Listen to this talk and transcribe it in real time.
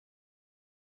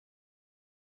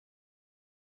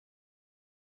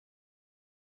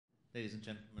Ladies and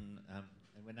gentlemen,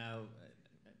 we're now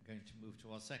going to move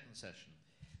to our second session.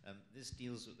 This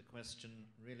deals with the question,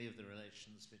 really, of the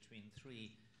relations between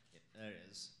three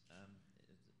areas: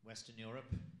 Western Europe,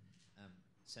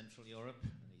 Central Europe,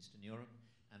 and Eastern Europe,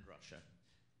 and Russia.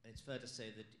 It's fair to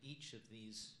say that each of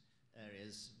these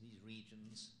areas, these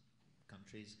regions,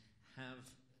 countries, have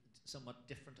somewhat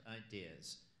different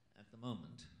ideas at the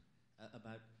moment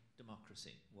about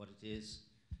democracy, what it is,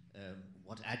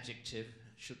 what adjective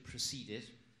should precede it,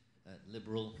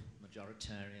 liberal,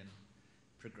 majoritarian,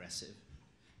 progressive.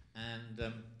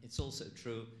 And it's also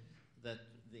true that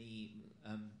the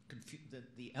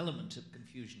element of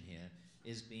confusion here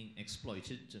is being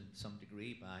exploited to some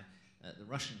degree by the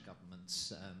Russian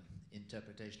government's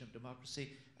interpretation of democracy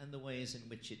and the ways in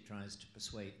which it tries to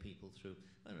persuade people through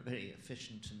a very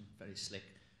efficient and very slick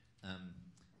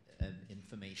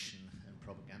information and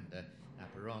propaganda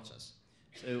apparatus.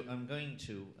 So I'm going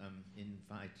to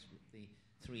invite the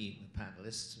three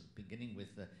panelists, beginning with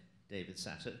David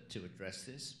Satter, to address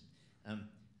this.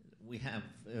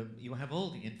 You have all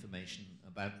the information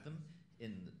about them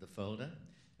in the folder.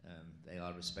 They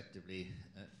are respectively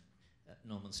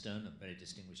Norman Stone, a very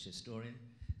distinguished historian,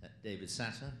 David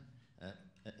Satter,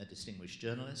 a distinguished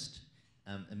journalist,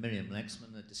 and Miriam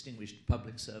Lexman, a distinguished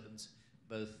public servant,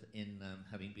 both in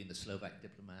having been a Slovak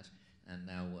diplomat and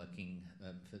now working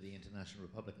for the International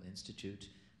Republican Institute,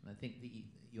 and I think the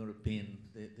European,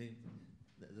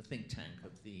 the think tank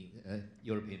of the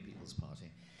European People's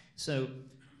Party. So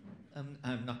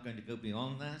I'm not going to go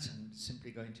beyond that. I'm simply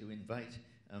going to invite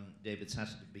David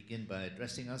Satter to begin by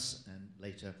addressing us, and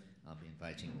later I'll be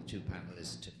inviting the two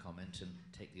panelists to comment and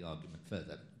take the argument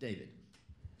further. David.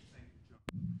 Thank you, John.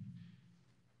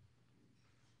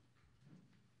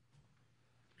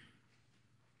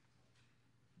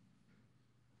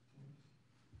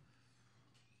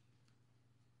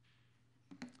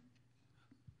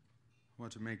 I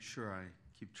want to make sure I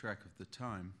keep track of the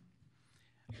time.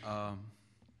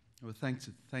 Well,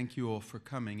 thank you all for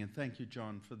coming, and thank you,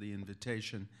 John, for the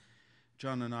invitation.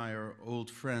 John and I are old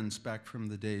friends back from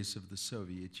the days of the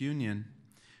Soviet Union,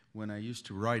 when I used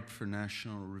to write for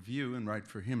National Review and write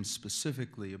for him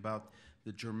specifically about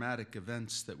the dramatic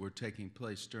events that were taking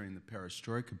place during the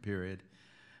Perestroika period,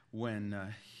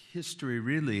 when history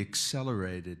really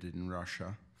accelerated in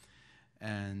Russia,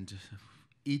 and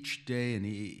each day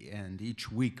and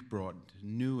each week brought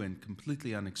new and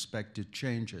completely unexpected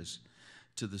changes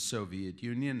to the Soviet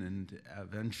Union and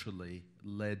eventually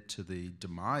led to the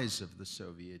demise of the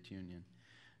Soviet Union.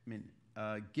 I mean,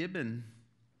 Gibbon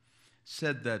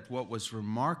said that what was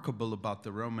remarkable about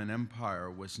the Roman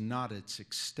Empire was not its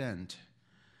extent,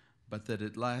 but that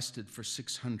it lasted for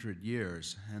 600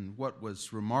 years. And what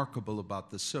was remarkable about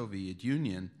the Soviet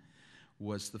Union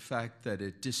was the fact that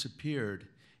it disappeared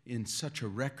in such a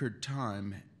record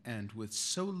time and with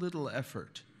so little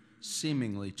effort,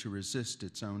 seemingly, to resist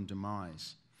its own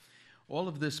demise. All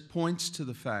of this points to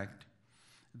the fact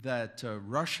that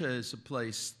Russia is a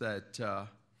place that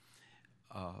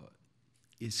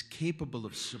is capable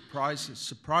of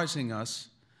surprising us,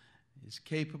 is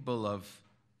capable of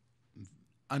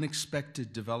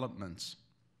unexpected developments,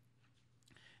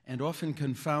 and often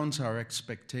confounds our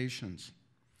expectations.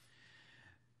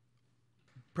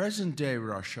 Present-day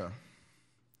Russia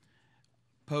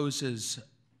poses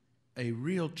a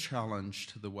real challenge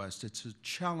to the West. It's a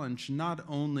challenge not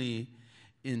only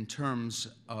in terms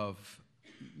of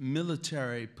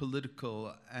military,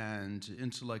 political, and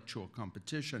intellectual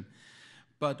competition,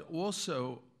 but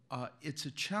also it's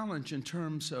a challenge in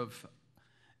terms of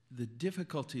the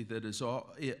difficulty that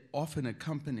it often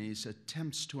accompanies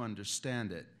attempts to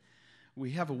understand it.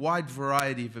 We have a wide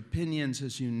variety of opinions,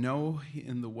 as you know,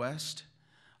 in the West.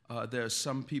 There are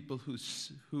some people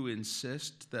who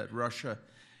insist that Russia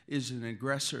is an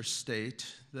aggressor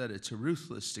state, that it's a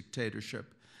ruthless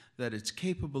dictatorship, that it's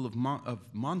capable of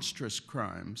monstrous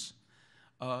crimes.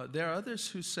 There are others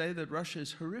who say that Russia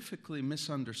is horrifically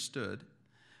misunderstood,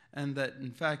 and that,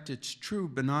 in fact, its true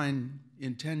benign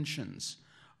intentions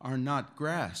are not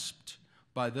grasped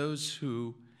by those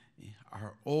who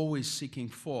are always seeking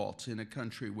fault in a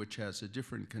country which has a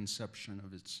different conception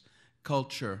of its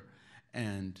culture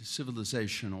and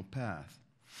civilizational path.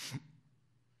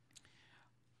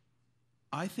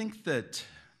 I think that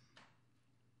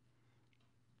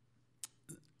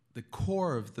the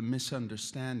core of the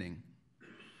misunderstanding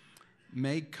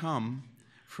may come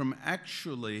from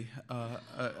actually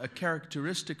a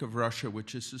characteristic of Russia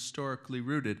which is historically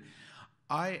rooted.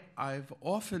 I've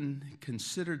often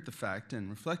considered the fact and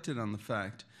reflected on the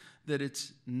fact that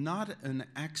it's not an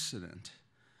accident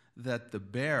that the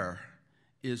bear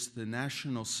is the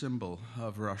national symbol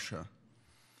of Russia.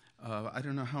 I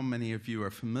don't know how many of you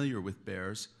are familiar with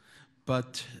bears,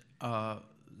 but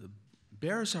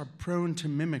bears are prone to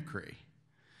mimicry.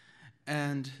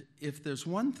 And if there's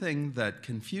one thing that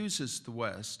confuses the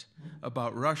West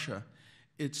about Russia,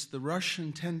 it's the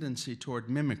Russian tendency toward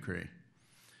mimicry.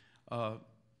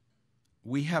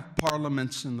 We have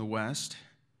parliaments in the West.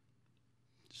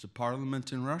 There's a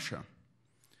parliament in Russia.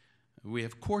 We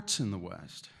have courts in the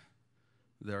West.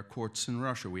 There are courts in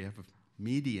Russia. We have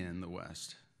media in the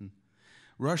West.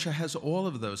 Russia has all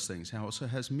of those things. It also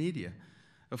has media.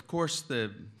 Of course,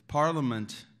 the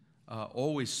parliament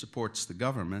always supports the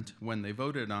government. When they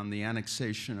voted on the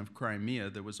annexation of Crimea,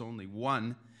 there was only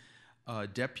one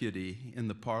deputy in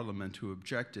the parliament who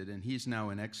objected, and he's now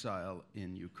in exile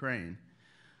in Ukraine.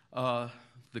 The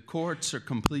courts are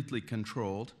completely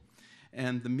controlled,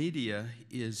 and the media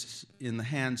is in the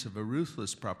hands of a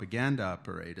ruthless propaganda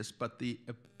apparatus, but the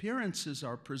appearances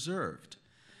are preserved.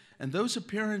 And those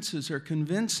appearances are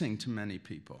convincing to many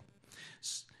people,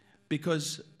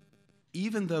 because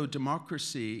even though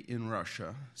democracy in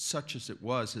Russia, such as it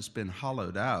was, has been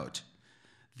hollowed out,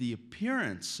 the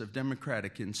appearance of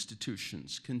democratic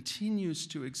institutions continues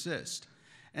to exist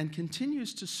and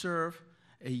continues to serve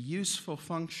a useful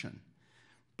function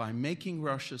by making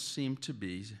Russia seem to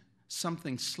be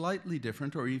something slightly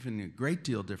different, or even a great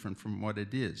deal different from what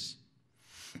it is.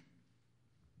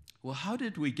 Well, how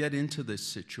did we get into this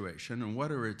situation, and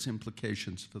what are its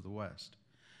implications for the West?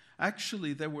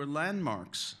 Actually, there were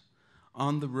landmarks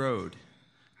on the road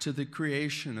to the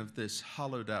creation of this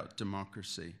hollowed-out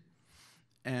democracy.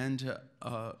 And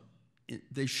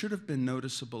they should have been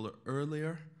noticeable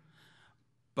earlier,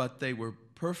 but they were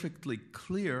perfectly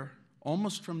clear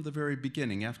almost from the very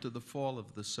beginning, after the fall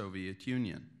of the Soviet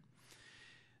Union.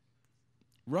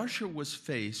 Russia was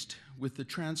faced with the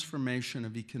transformation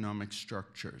of economic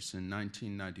structures in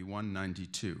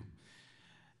 1991-92,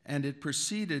 and it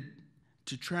proceeded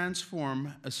to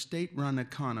transform a state-run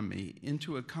economy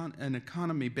into an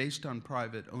economy based on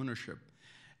private ownership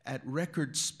at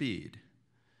record speed.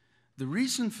 The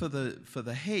reason for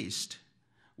the haste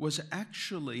was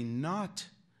actually not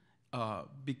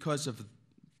because of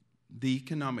the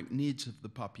economic needs of the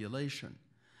population,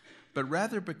 but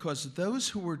rather because those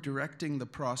who were directing the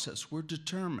process were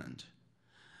determined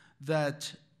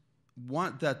that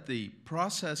the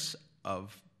process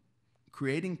of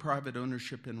creating private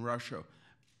ownership in Russia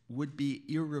would be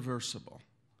irreversible,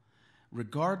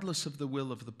 regardless of the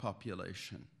will of the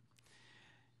population.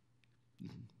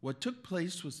 What took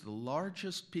place was the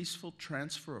largest peaceful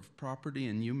transfer of property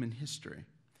in human history,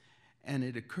 and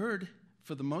it occurred,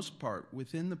 for the most part,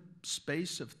 within the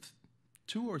space of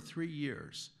 2 or 3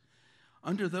 years.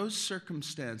 Under those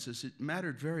circumstances, it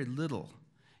mattered very little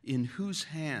in whose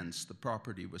hands the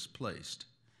property was placed.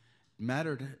 It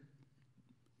mattered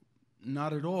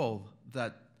not at all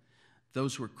that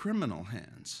those were criminal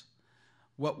hands.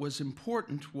 What was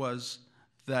important was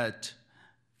that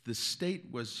the state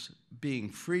was being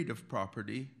freed of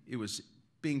property, it was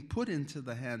being put into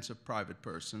the hands of private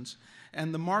persons,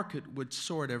 and the market would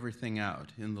sort everything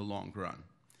out in the long run.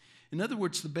 In other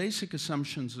words, the basic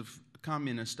assumptions of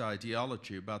communist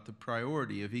ideology about the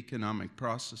priority of economic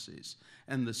processes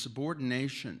and the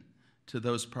subordination to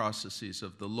those processes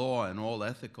of the law and all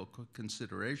ethical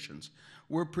considerations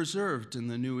were preserved in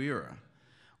the new era.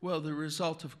 Well, the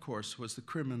result, of course, was the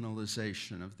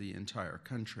criminalization of the entire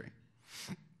country.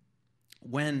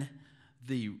 When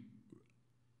the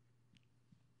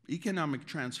economic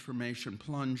transformation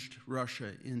plunged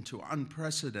Russia into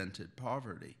unprecedented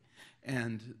poverty,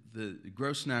 and the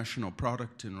gross national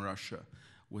product in Russia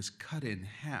was cut in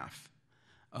half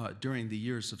during the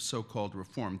years of so-called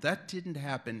reform. That didn't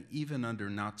happen even under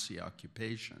Nazi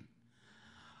occupation.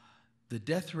 The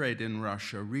death rate in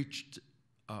Russia reached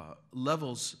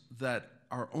levels that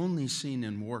are only seen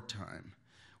in wartime.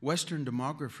 Western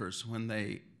demographers, when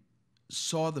they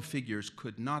saw the figures,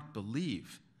 could not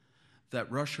believe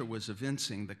that Russia was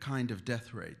evincing the kind of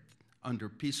death rate under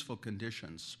peaceful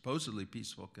conditions, supposedly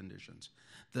peaceful conditions,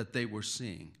 that they were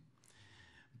seeing.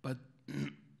 But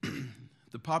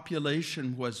the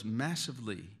population was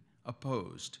massively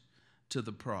opposed to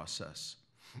the process.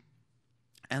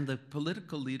 And the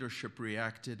political leadership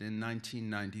reacted in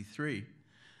 1993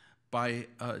 by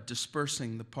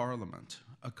dispersing the parliament,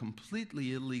 a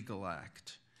completely illegal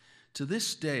act. To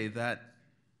this day, the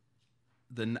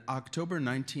October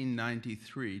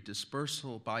 1993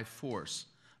 dispersal by force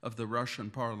of the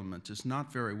Russian parliament is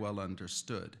not very well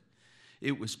understood.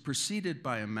 It was preceded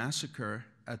by a massacre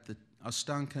at the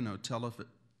Ostankino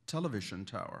television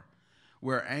tower,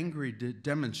 where angry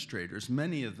demonstrators,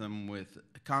 many of them with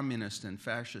communist and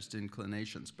fascist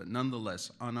inclinations, but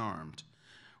nonetheless unarmed,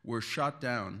 were shot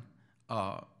down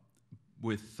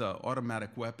with automatic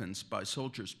weapons by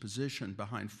soldiers positioned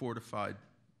behind fortified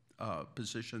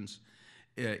positions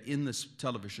in this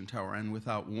television tower and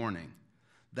without warning.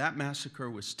 That massacre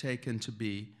was taken to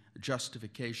be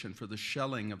justification for the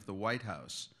shelling of the White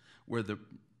House, where the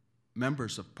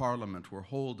members of parliament were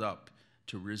holed up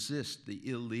to resist the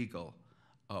illegal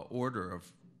order of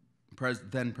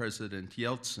then President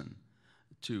Yeltsin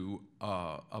to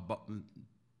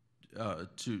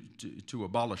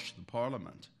abolish the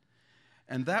parliament.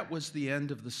 And that was the end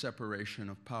of the separation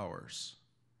of powers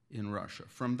in Russia.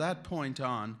 From that point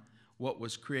on, what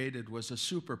was created was a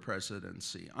super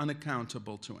presidency,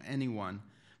 unaccountable to anyone,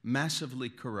 massively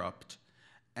corrupt,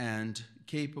 and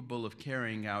capable of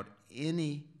carrying out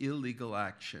any illegal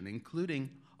action, including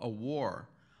a war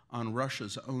on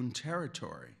Russia's own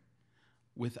territory,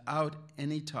 without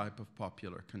any type of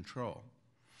popular control.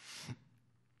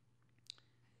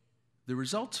 The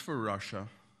results for Russia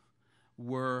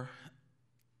were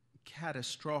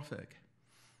catastrophic.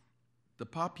 The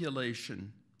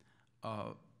population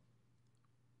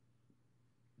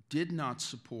did not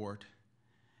support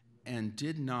and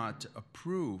did not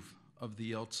approve of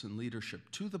the Yeltsin leadership,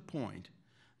 to the point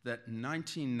that in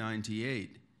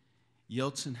 1998,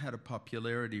 Yeltsin had a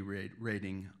popularity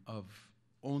rating of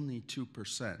only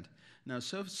 2%. Now,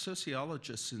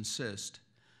 sociologists insist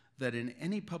that in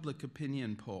any public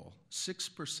opinion poll,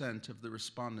 6% of the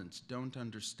respondents don't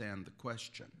understand the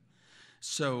question.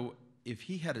 So if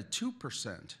he had a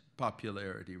 2%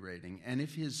 popularity rating, and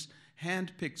if his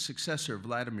hand-picked successor,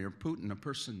 Vladimir Putin, a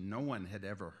person no one had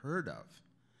ever heard of,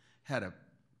 had a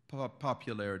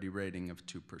popularity rating of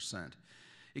 2%,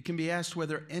 it can be asked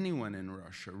whether anyone in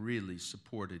Russia really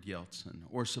supported Yeltsin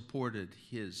or supported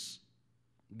his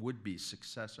would-be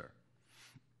successor.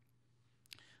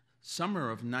 Summer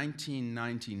of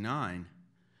 1999,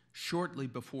 shortly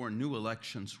before new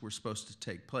elections were supposed to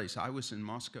take place, I was in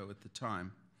Moscow at the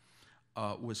time,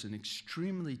 was an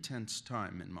extremely tense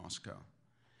time in Moscow.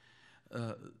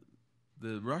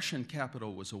 The Russian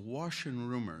capital was awash in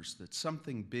rumors that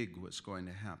something big was going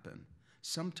to happen,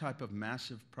 some type of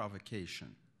massive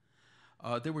provocation.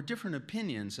 There were different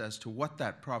opinions as to what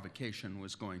that provocation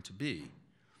was going to be.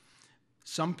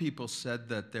 Some people said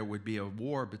that there would be a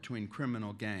war between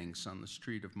criminal gangs on the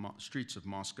streets of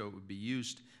Moscow. It would be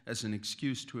used as an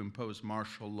excuse to impose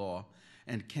martial law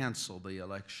and cancel the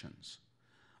elections.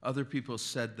 Other people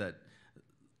said that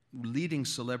leading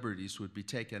celebrities would be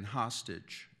taken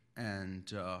hostage,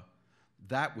 and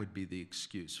that would be the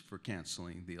excuse for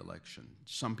canceling the election.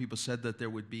 Some people said that there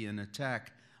would be an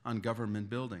attack on government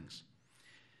buildings.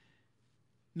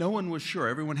 No one was sure.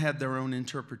 Everyone had their own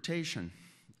interpretation.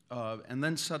 And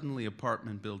then suddenly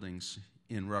apartment buildings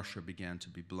in Russia began to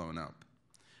be blown up.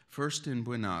 First in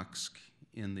Buynaksk,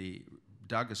 in the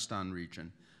Dagestan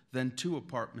region, then 2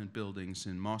 apartment buildings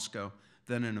in Moscow,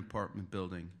 then an apartment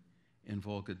building in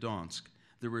Volgodonsk.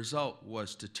 The result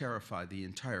was to terrify the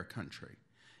entire country.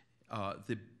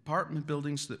 The apartment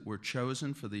buildings that were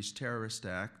chosen for these terrorist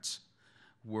acts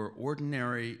were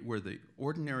the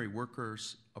ordinary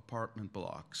workers' apartment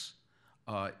blocks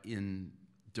in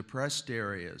depressed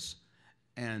areas,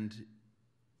 and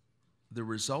the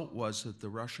result was that the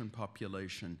Russian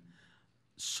population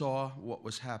saw what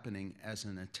was happening as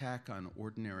an attack on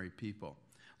ordinary people.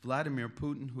 Vladimir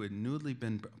Putin, who had newly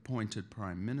been appointed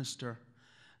prime minister,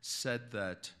 said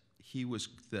that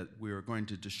we were going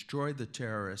to destroy the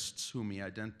terrorists whom he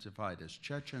identified as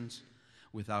Chechens,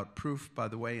 without proof, by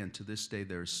the way, and to this day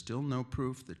there is still no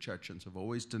proof. The Chechens have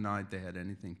always denied they had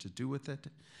anything to do with it.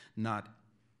 Not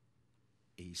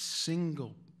a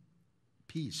single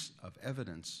piece of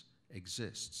evidence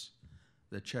exists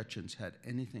that Chechens had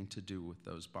anything to do with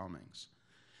those bombings.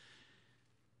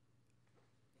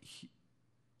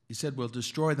 He said, we'll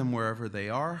destroy them wherever they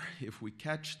are. If we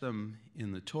catch them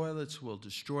in the toilets, we'll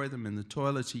destroy them in the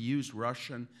toilets. He used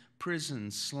Russian prison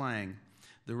slang.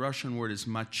 The Russian word is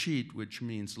machit, which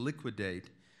means liquidate.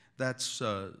 That's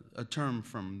a term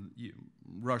from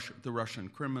the Russian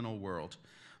criminal world.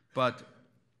 But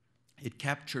it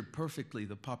captured perfectly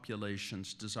the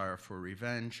population's desire for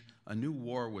revenge. A new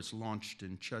war was launched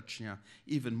in Chechnya,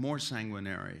 even more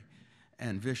sanguinary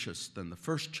and vicious than the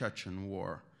first Chechen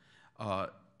war.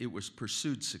 It was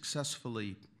pursued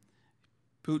successfully.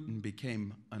 Putin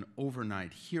became an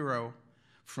overnight hero.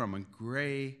 From a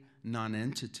gray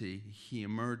nonentity, he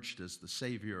emerged as the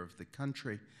savior of the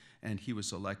country, and he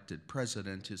was elected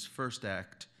president. His first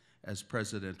act as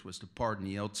president was to pardon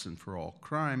Yeltsin for all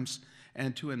crimes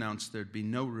and to announce there'd be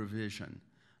no revision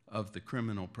of the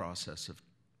criminal process of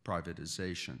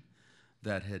privatization.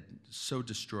 that had so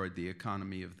destroyed the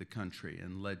economy of the country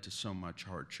and led to so much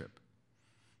hardship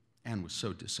and was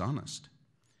so dishonest.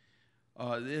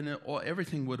 Then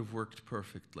everything would have worked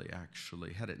perfectly,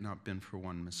 actually, had it not been for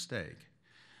one mistake.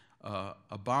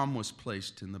 A bomb was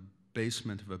placed in the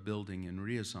basement of a building in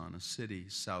Ryazan, a city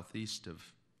southeast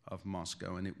of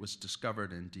Moscow, and it was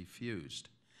discovered and defused.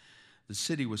 The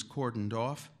city was cordoned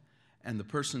off, and the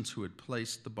persons who had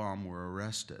placed the bomb were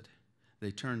arrested. They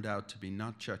turned out to be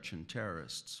not Chechen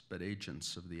terrorists, but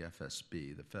agents of the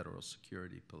FSB, the Federal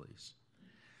Security Police.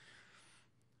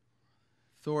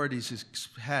 Authorities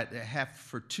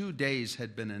for 2 days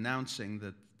had been announcing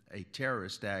that a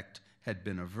terrorist act had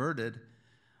been averted,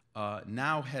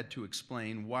 now had to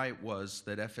explain why it was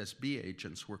that FSB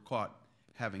agents were caught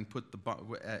having put the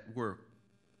bomb,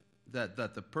 that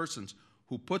the persons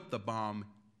who put the bomb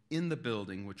in the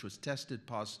building, which was tested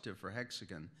positive for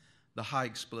hexagon, the high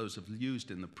explosive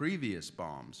used in the previous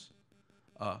bombs,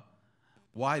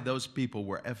 why those people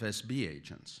were FSB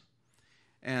agents.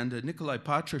 And Nikolai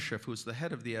Patrushev, who was the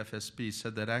head of the FSB,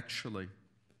 said that actually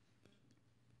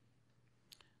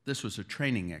this was a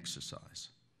training exercise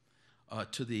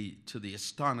to the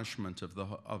astonishment of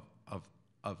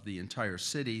the entire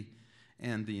city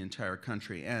and the entire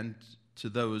country, and to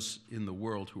those in the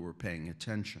world who were paying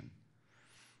attention.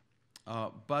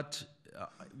 But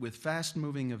with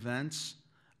fast-moving events,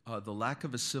 the lack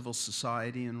of a civil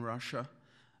society in Russia,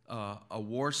 a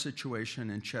war situation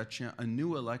in Chechnya, a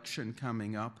new election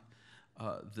coming up,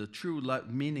 the true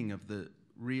meaning of the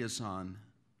Ryazan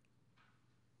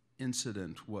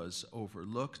incident was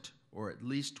overlooked, or at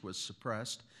least was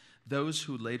suppressed. Those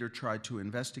who later tried to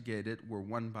investigate it were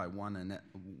one by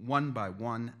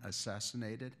one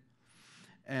assassinated.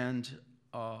 And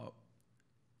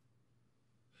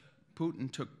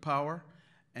Putin took power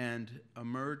and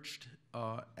emerged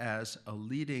as a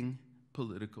leading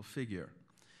political figure.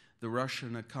 The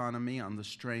Russian economy, on the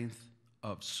strength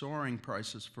of soaring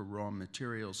prices for raw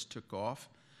materials, took off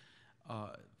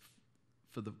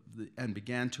and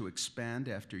began to expand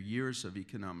after years of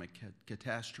economic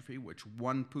catastrophe, which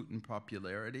won Putin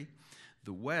popularity.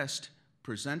 The West,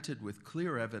 presented with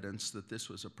clear evidence that this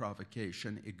was a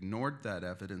provocation, ignored that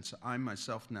evidence. I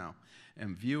myself now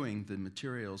am viewing the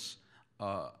materials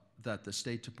that the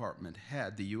State Department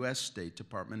had, the US State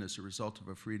Department, as a result of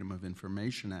a Freedom of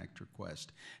Information Act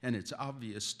request. And it's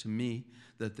obvious to me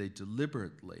that they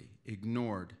deliberately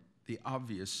ignored the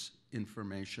obvious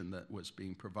information that was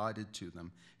being provided to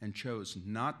them and chose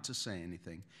not to say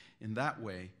anything. In that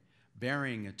way,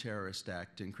 burying a terrorist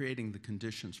act and creating the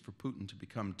conditions for Putin to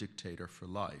become dictator for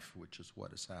life, which is what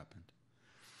has happened.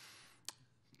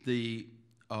 The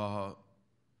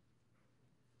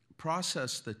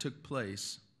process that took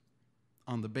place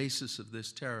on the basis of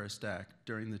this terrorist act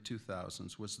during the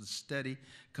 2000s was the steady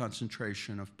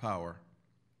concentration of power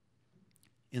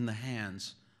in the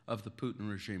hands of the Putin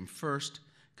regime. First,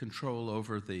 control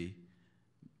over the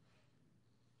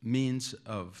means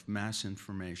of mass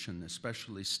information,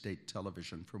 especially state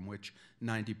television, from which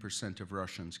 90% of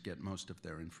Russians get most of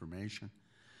their information.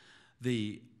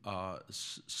 The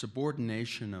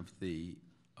subordination of the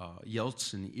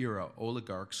Yeltsin-era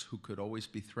oligarchs, who could always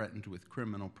be threatened with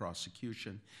criminal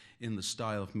prosecution, in the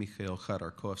style of Mikhail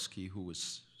Khodorkovsky, who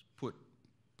was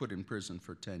put in prison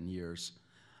for 10 years,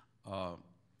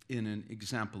 in an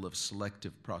example of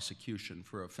selective prosecution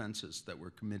for offenses that were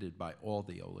committed by all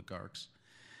the oligarchs,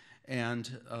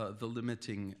 and the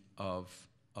limiting of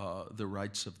the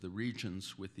rights of the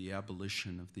regions with the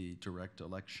abolition of the direct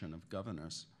election of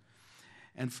governors.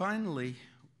 And finally,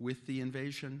 with the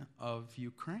invasion of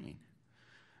Ukraine.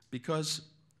 Because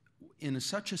in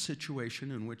such a situation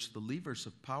in which the levers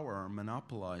of power are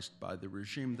monopolized by the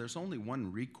regime, there's only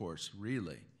one recourse,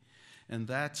 really, and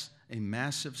that's a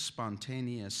massive,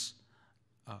 spontaneous,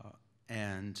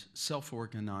 and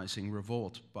self-organizing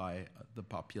revolt by the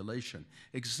population.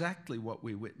 Exactly what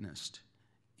we witnessed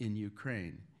in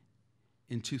Ukraine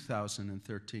in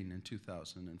 2013 and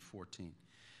 2014.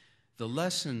 The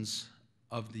lessons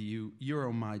of the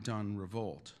Euromaidan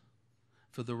revolt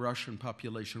for the Russian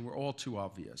population were all too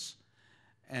obvious.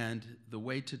 And the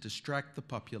way to distract the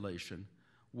population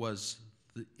was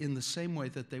in the same way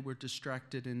that they were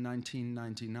distracted in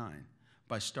 1999,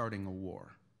 by starting a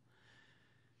war.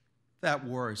 That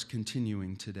war is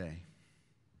continuing today.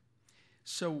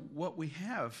 So what we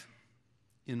have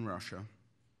in Russia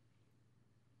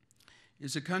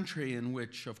is a country in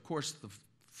which, of course, the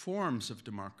forms of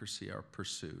democracy are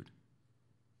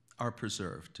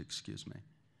preserved, excuse me.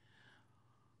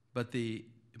 But the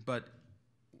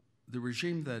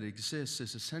regime that exists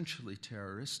is essentially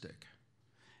terroristic.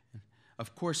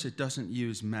 Of course, it doesn't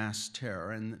use mass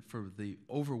terror, and for the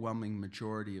overwhelming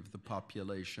majority of the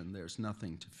population, there's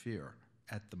nothing to fear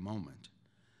at the moment.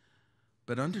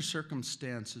 But under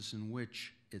circumstances in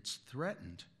which it's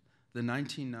threatened, the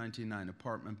 1999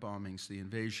 apartment bombings, the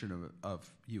invasion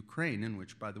of Ukraine, in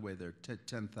which, by the way, there are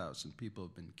 10,000 people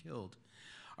have been killed,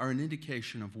 are an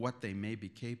indication of what they may be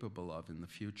capable of in the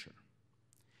future.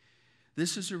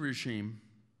 This is a regime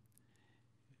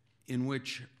in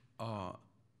which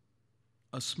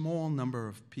a small number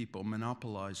of people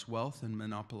monopolize wealth and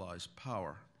monopolize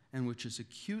power, and which is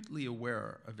acutely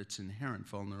aware of its inherent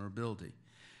vulnerability.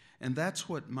 And that's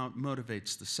what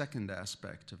motivates the second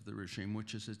aspect of the regime,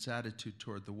 which is its attitude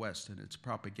toward the West and its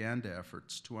propaganda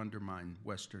efforts to undermine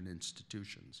Western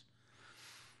institutions.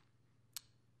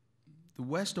 The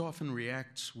West often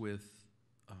reacts with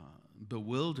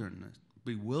bewilderment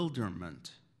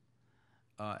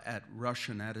at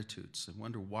Russian attitudes. They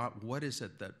wonder what is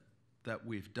it that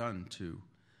we've done to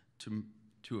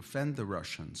offend the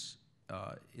Russians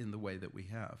in the way that we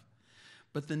have.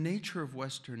 But the nature of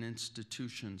Western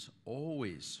institutions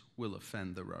always will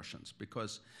offend the Russians,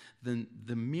 because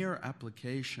the mere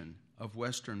application of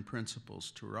Western principles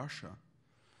to Russia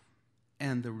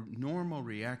and the normal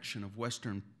reaction of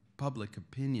Western public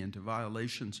opinion to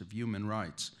violations of human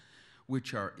rights,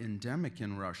 which are endemic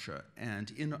in Russia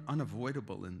and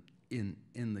unavoidable in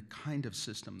the kind of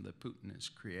system that Putin has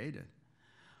created,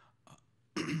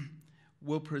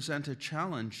 will present a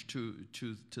challenge to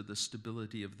the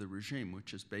stability of the regime,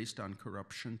 which is based on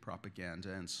corruption,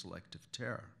 propaganda, and selective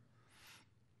terror.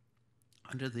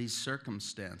 Under these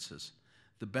circumstances,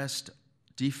 the best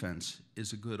defense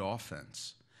is a good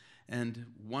offense. And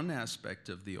one aspect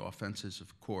of the offense is,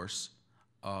 of course,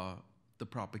 the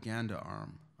propaganda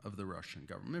arm of the Russian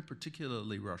government,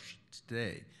 particularly Russia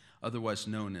Today, otherwise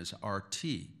known as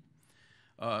RT.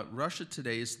 Russia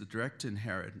Today is the direct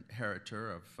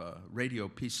inheritor of Radio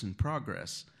Peace and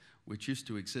Progress, which used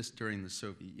to exist during the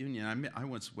Soviet Union.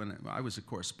 When I was a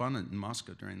correspondent in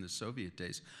Moscow during the Soviet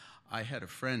days, I had a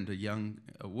friend,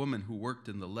 a woman who worked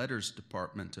in the letters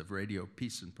department of Radio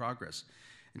Peace and Progress,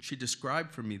 and she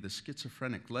described for me the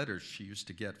schizophrenic letters she used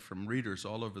to get from readers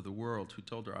all over the world who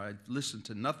told her, I'd listened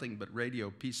to nothing but Radio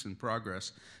Peace and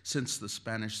Progress since the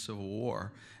Spanish Civil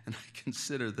War, and I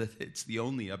consider that it's the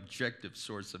only objective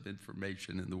source of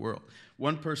information in the world.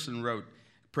 One person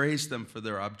praised them for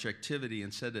their objectivity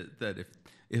and said that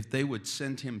if they would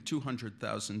send him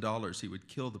 $200,000, he would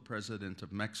kill the president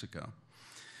of Mexico.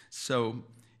 So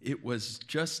it was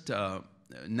just,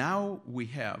 now we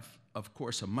have, of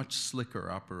course, a much slicker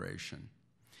operation.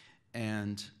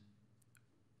 And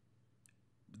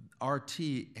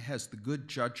RT has the good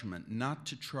judgment not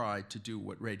to try to do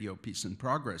what Radio Peace and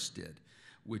Progress did,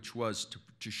 which was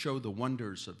to show the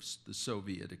wonders of the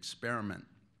Soviet experiment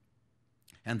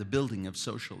and the building of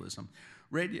socialism.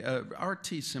 RT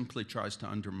simply tries to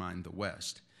undermine the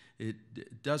West.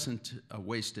 It doesn't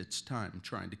waste its time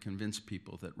trying to convince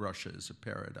people that Russia is a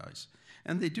paradise.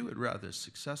 And they do it rather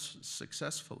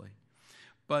successfully.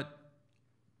 But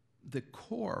the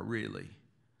core, really,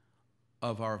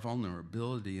 of our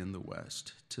vulnerability in the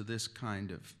West to this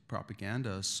kind of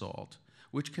propaganda assault,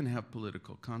 which can have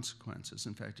political consequences,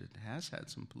 in fact, it has had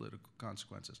some political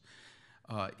consequences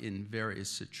in various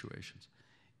situations,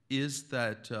 is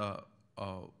that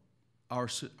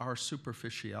our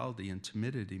superficiality and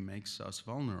timidity makes us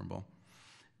vulnerable.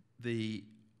 The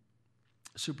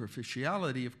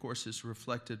superficiality, of course, is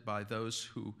reflected by those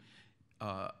who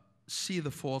see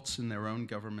the faults in their own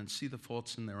government, see the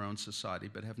faults in their own society,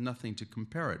 but have nothing to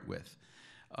compare it with.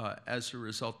 As a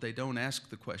result, they don't ask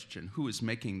the question, who is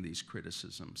making these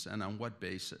criticisms and on what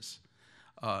basis?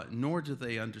 Nor do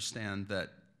they understand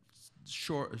that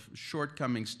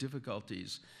shortcomings,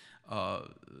 difficulties,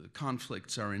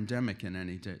 conflicts are endemic in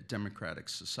any democratic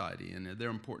society, and their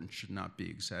importance should not be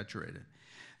exaggerated.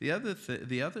 The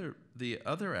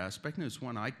other aspect, and it's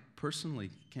one I personally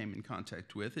came in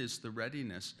contact with, is the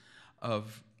readiness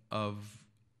of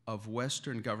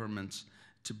Western governments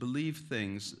to believe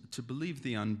things, to believe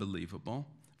the unbelievable.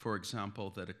 For example,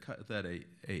 that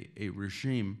a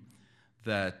regime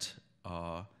that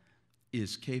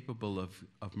is capable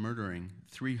of murdering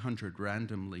 300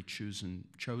 randomly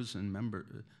chosen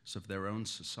members of their own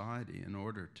society in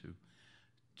order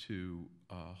to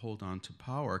hold on to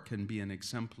power can be an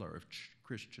exemplar of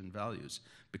Christian values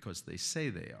because they say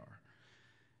they are.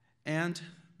 And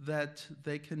that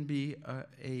they can be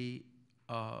a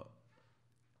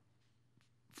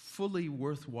fully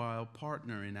worthwhile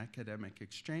partner in academic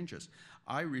exchanges.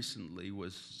 I recently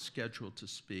was scheduled to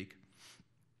speak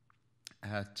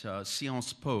at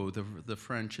Sciences Po, the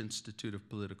French Institute of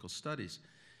Political Studies.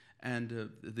 And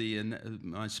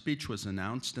my speech was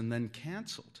announced and then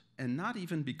canceled. And not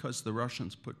even because the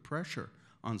Russians put pressure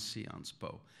on Sciences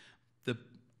Po.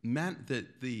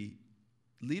 The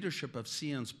leadership of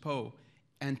Sciences Po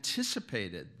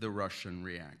anticipated the Russian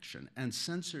reaction and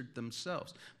censored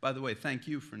themselves. By the way, thank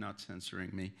you for not censoring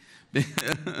me.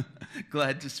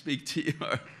 Glad to speak to you.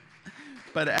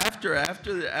 But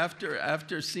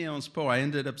after Sciences Po, I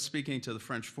ended up speaking to the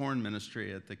French Foreign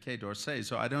Ministry at the Quai d'Orsay,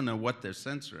 so I don't know what they're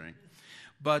censoring.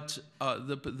 But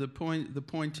the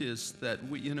point is that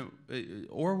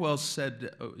Orwell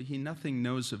said he nothing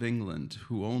knows of England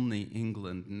who only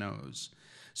England knows.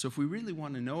 So if we really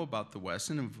want to know about the West,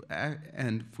 and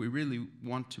if we really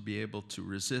want to be able to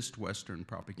resist Western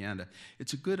propaganda,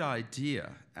 it's a good idea,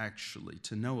 actually,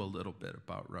 to know a little bit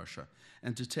about Russia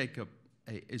and to take a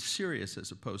serious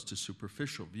as opposed to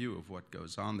superficial view of what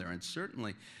goes on there. And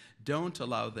certainly don't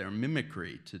allow their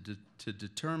mimicry to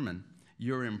determine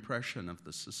your impression of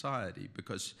the society,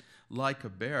 because like a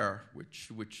bear,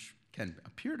 which can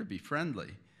appear to be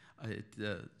friendly,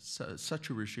 such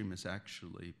a regime is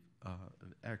actually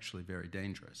very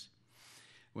dangerous.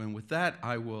 Well, with that,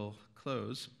 I will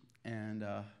close, and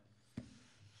I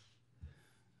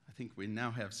think we now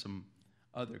have some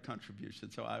other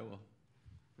contributions, so I will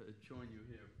join you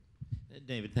here.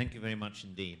 David, thank you very much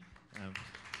indeed.